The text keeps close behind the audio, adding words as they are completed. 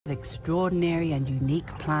of extraordinary and unique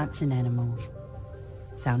plants and animals,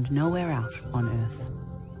 found nowhere else on Earth.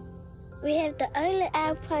 We have the only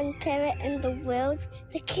alpine parrot in the world,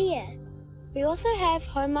 the kia. We also have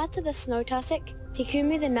Haumata the snow tussock, Te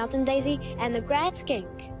Kumu the mountain daisy, and the grand skink.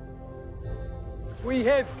 We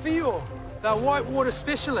have whio, the whitewater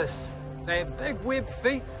specialists. They have big webbed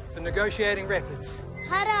feet for negotiating rapids.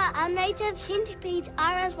 Hara, our native centipedes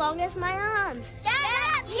are as long as my arms.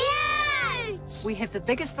 That's huge! We have the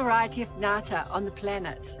biggest variety of ngata on the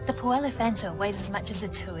planet. The poelephanta weighs as much as a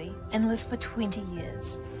tui and lives for 20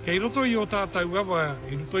 years. Kei roto I o tātou awa,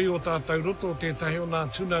 I roto I o tātou roto tētahi o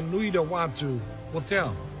nā tuna nui ra wātu, o te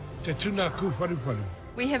ao, te tuna kūwharuwharu.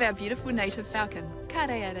 We have our beautiful native falcon, ka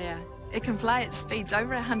rea rea. It can fly at speeds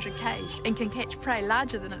over 100 k's and can catch prey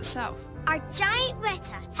larger than itself. Our giant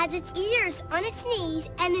weta has its ears on its knees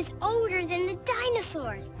and is older than the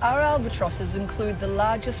dinosaurs. Our albatrosses include the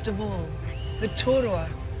largest of all, the torua.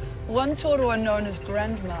 One torua known as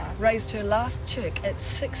Grandma raised her last chick at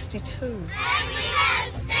 62. And we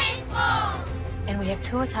have snakeball! And we have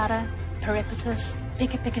tuatara, peripatus,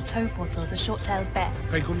 pika taupoto, the short-tailed bat.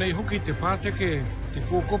 Kei konei hoki te pāteke, te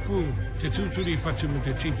kōkopu, te tūturi whatu me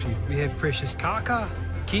te titi. We have precious kaka,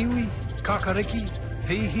 kiwi, kakariki,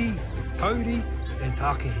 pihi, kauri, and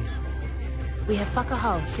takehi. We have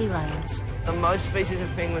whakahau, sea lions. The most species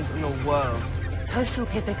of penguins in the world. Coastal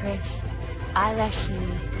peppercress, eyelash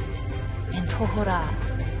seaweed, and tohora.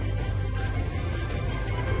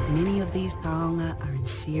 Many of these taonga are in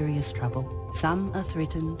serious trouble. Some are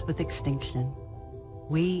threatened with extinction.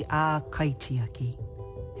 We are kaitiaki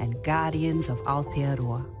and guardians of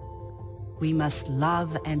Aotearoa. We must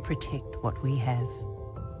love and protect what we have.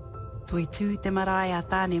 Toi tū te marae a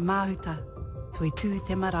tāne māhuta, toi tū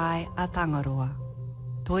te marae a Tangaroa,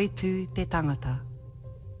 toi tū te tangata.